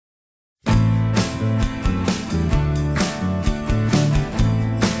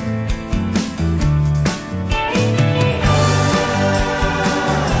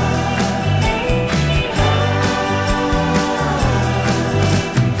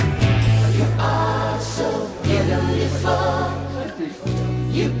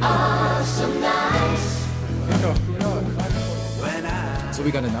So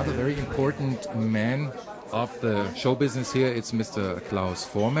we got another very important man of the show business here. It's Mr. Klaus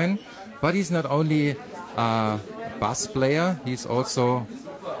Voormann. But he's not only a bass player, he's also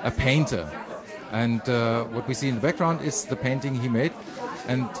a painter. And what we see in the background is the painting he made.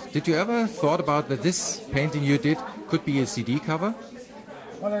 And did you ever thought about that this painting you did could be a CD cover?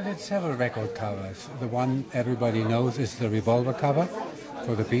 Well, I did several record covers. The one everybody knows is the Revolver cover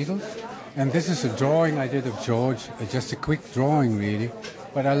for the Beatles. And this is a drawing I did of George, just a quick drawing really,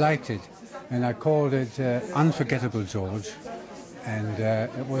 but I liked it. And I called it Unforgettable George. And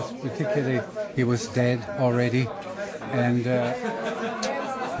it was particularly, he was dead already. And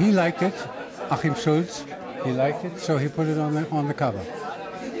he liked it, Achim Schultz, he liked it, so he put it on the cover.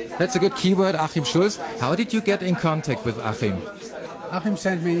 That's a good keyword, Achim Schultz. How did you get in contact with Achim? Achim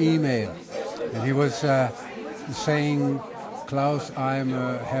sent me an email, and he was saying, Klaus, I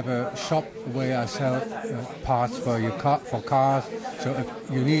have a shop where I sell parts for cars, so if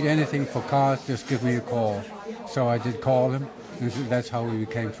you need anything for cars, just give me a call. So I did call him, and that's how we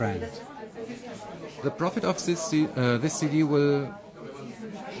became friends. The profit of this CD will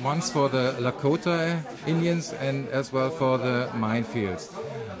once for the Lakota Indians and as well for the Minefields.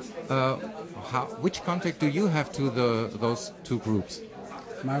 Which contact do you have to those two groups?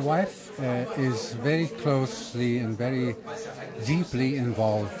 My wife is very closely and very deeply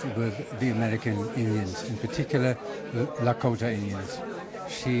involved with the American Indians, in particular the Lakota Indians.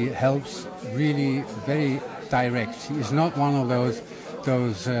 She helps really very direct. She is not one of those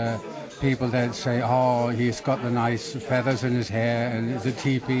people that say, oh, he's got the nice feathers in his hair and the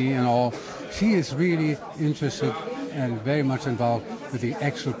teepee and all. She is really interested and very much involved with the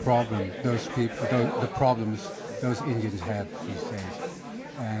actual problem those people, the problems those Indians have these days.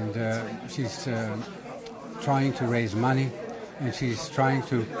 And she's trying to raise money, and she's trying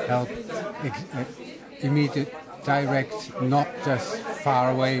to help immediate, direct, not just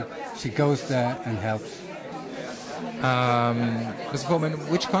far away. She goes there and helps. Mr. Voormann,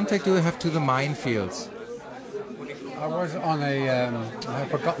 which contact do you have to the Minefields? I was on I've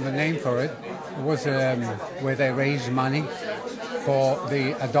forgotten the name for it. It was where they raise money for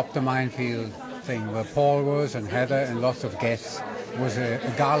the Adopt a Minefield thing, where Paul was and Heather and lots of guests. It was a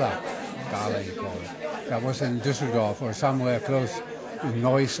gala you call it. That was in Düsseldorf or somewhere close, in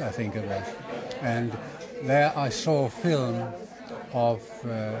Neuss I think it was. And there I saw a film of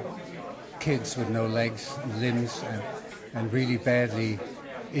kids with no legs, limbs, and really badly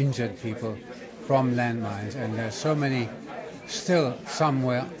injured people from landmines. And there's so many still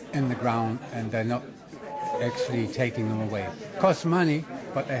somewhere in the ground, and they're not actually taking them away. It costs money,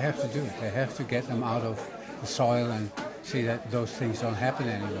 but they have to do it. They have to get them out of the soil and see that those things don't happen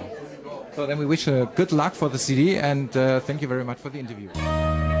anymore. So then we wish good luck for the CD, and thank you very much for the interview.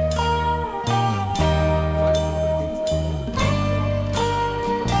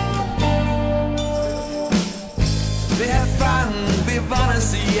 We have fun, we wanna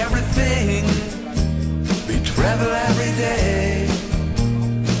see everything. We travel every day.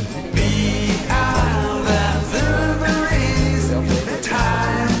 We are the Wolverines. The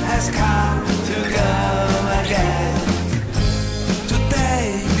time has come to go again.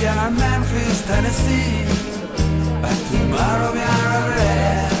 Today we are in Memphis, Tennessee, but tomorrow we are over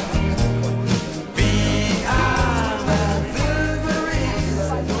there. We are the Wolverines.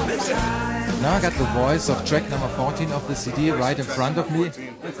 The time. Now I got the voice of track number 14 of the CD right in front of me.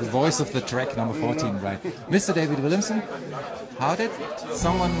 The voice of the track number 14, right. Mr. David Williamson, how did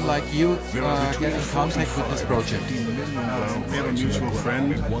someone like you get in contact with this project? We have a mutual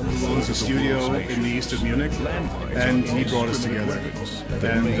friend who owns a studio in the east of Munich, and he brought us together.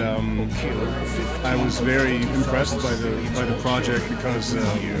 And I was very impressed by the project because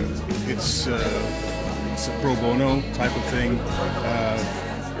it's a pro bono type of thing.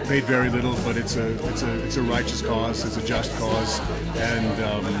 Paid very little, but it's a righteous cause. It's a just cause, and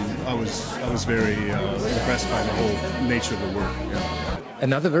I was very impressed by the whole nature of the work. Yeah.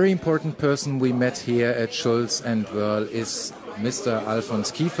 Another very important person we met here at Schultz and Wörl is Mr.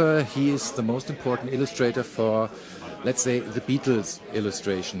 Alfons Kiefer. He is the most important illustrator for, let's say, the Beatles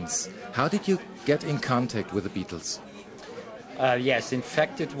illustrations. How did you get in contact with the Beatles? Yes, in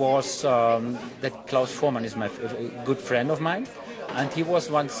fact it was that Klaus Voormann is a good friend of mine. And he was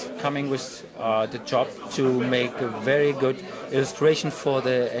once coming with the job to make a very good illustration for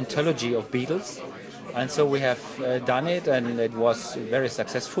the anthology of Beatles. And so we have done it, and it was very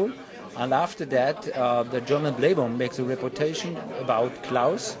successful. And after that, the German Playboy makes a reputation about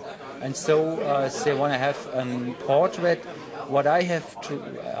Klaus. And so they want to have a portrait, what I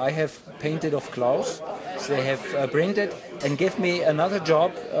have painted of Klaus. So they have printed and gave me another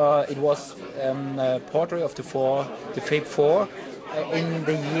job. It was a portrait of the Fab Four. in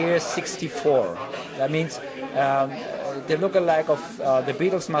the year '64. That means the lookalike of the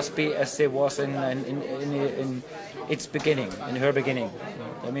Beatles must be as they was in its beginning, in her beginning.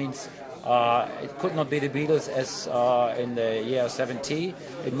 That means it could not be the Beatles as in the year 70.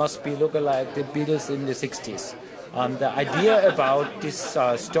 It must be lookalike the Beatles in the 60s. The idea about this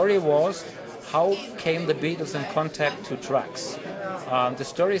story was, how came the Beatles in contact to drugs? The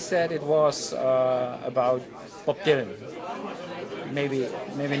story said it was about Bob Dylan. Maybe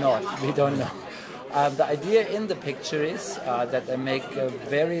not. We don't know. The idea in the picture is that they make a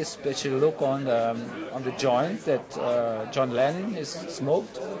very special look on the joint that John Lennon is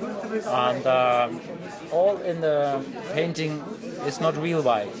smoked, and all in the painting is not real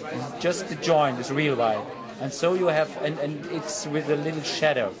white. Just the joint is real white, and so you have and it's with a little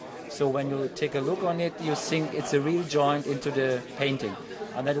shadow. So when you take a look on it, you think it's a real joint into the painting,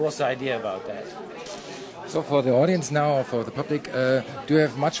 and that was the idea about that. So for the audience now, or for the public, do you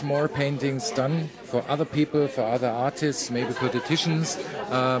have much more paintings done for other people, for other artists, maybe politicians?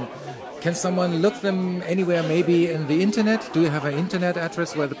 Can someone look them anywhere, maybe in the internet? Do you have an internet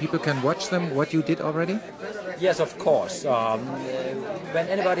address where the people can watch them, what you did already? Yes, of course. When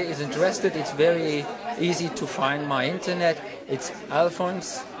anybody is interested, it's very easy to find my internet. It's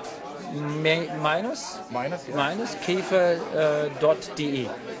Alfons Kiefer.de.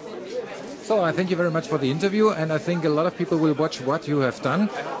 So I thank you very much for the interview, and I think a lot of people will watch what you have done.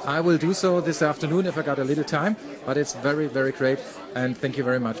 I will do so this afternoon if I got a little time, but it's very, very great, and thank you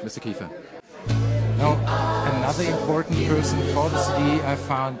very much, Mr. Kiefer. Now, another important person for the CD I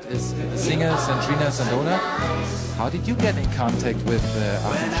found is the singer Sandrina Sandona. How did you get in contact with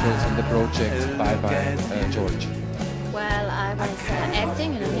Achim Schultz in the project Bye Bye George? Well, I was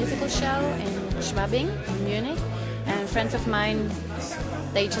acting in a musical show in Schwabing, in Munich, and friends of mine,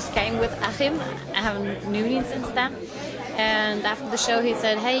 they just came with Achim. I haven't known him since then. And after the show, he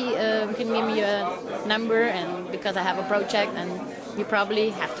said, "Hey, can you give me your number? And because I have a project, and you probably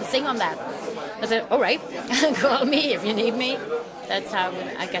have to sing on that." I said, "All right, call me if you need me." That's how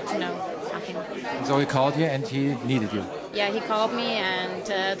I get to know Achim. So he called you, and he needed you. Yeah, he called me and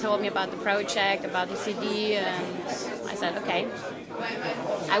told me about the project, about the CD, and I said, "Okay,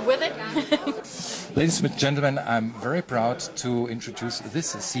 I'm with it." Ladies and gentlemen, I'm very proud to introduce this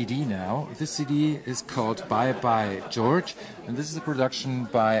CD now. This CD is called Bye Bye George, and this is a production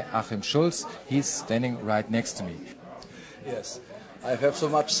by Achim Schultz. He's standing right next to me. Yes, I have so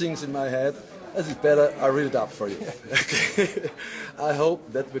much things in my head. It is better I read it up for you. Okay. I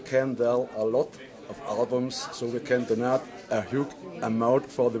hope that we can sell a lot of albums, so we can donate a huge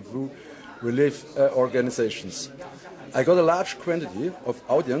amount for the relief organizations. I got a large quantity of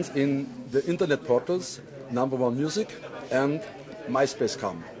audience in the internet portals Number One Music and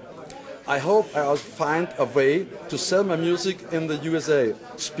MySpace.com. I hope I'll find a way to sell my music in the USA.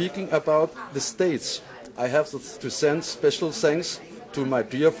 Speaking about the States, I have to send special thanks to my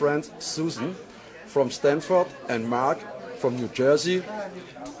dear friend Susan from Stanford and Mark from New Jersey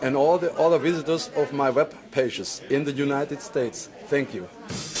and all the other visitors of my web pages in the United States. Thank you.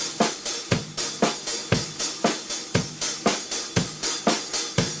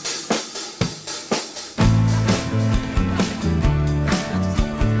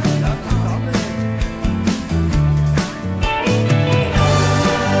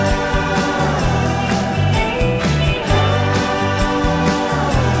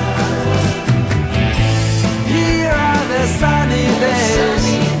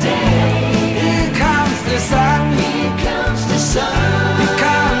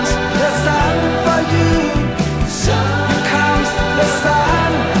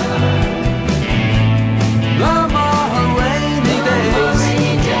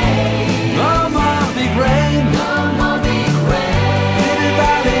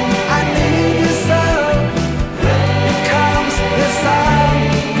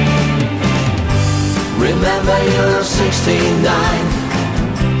 You're 69,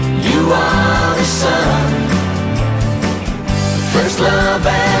 you are the sun. First love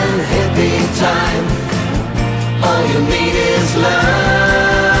and hippie time. All you need is love.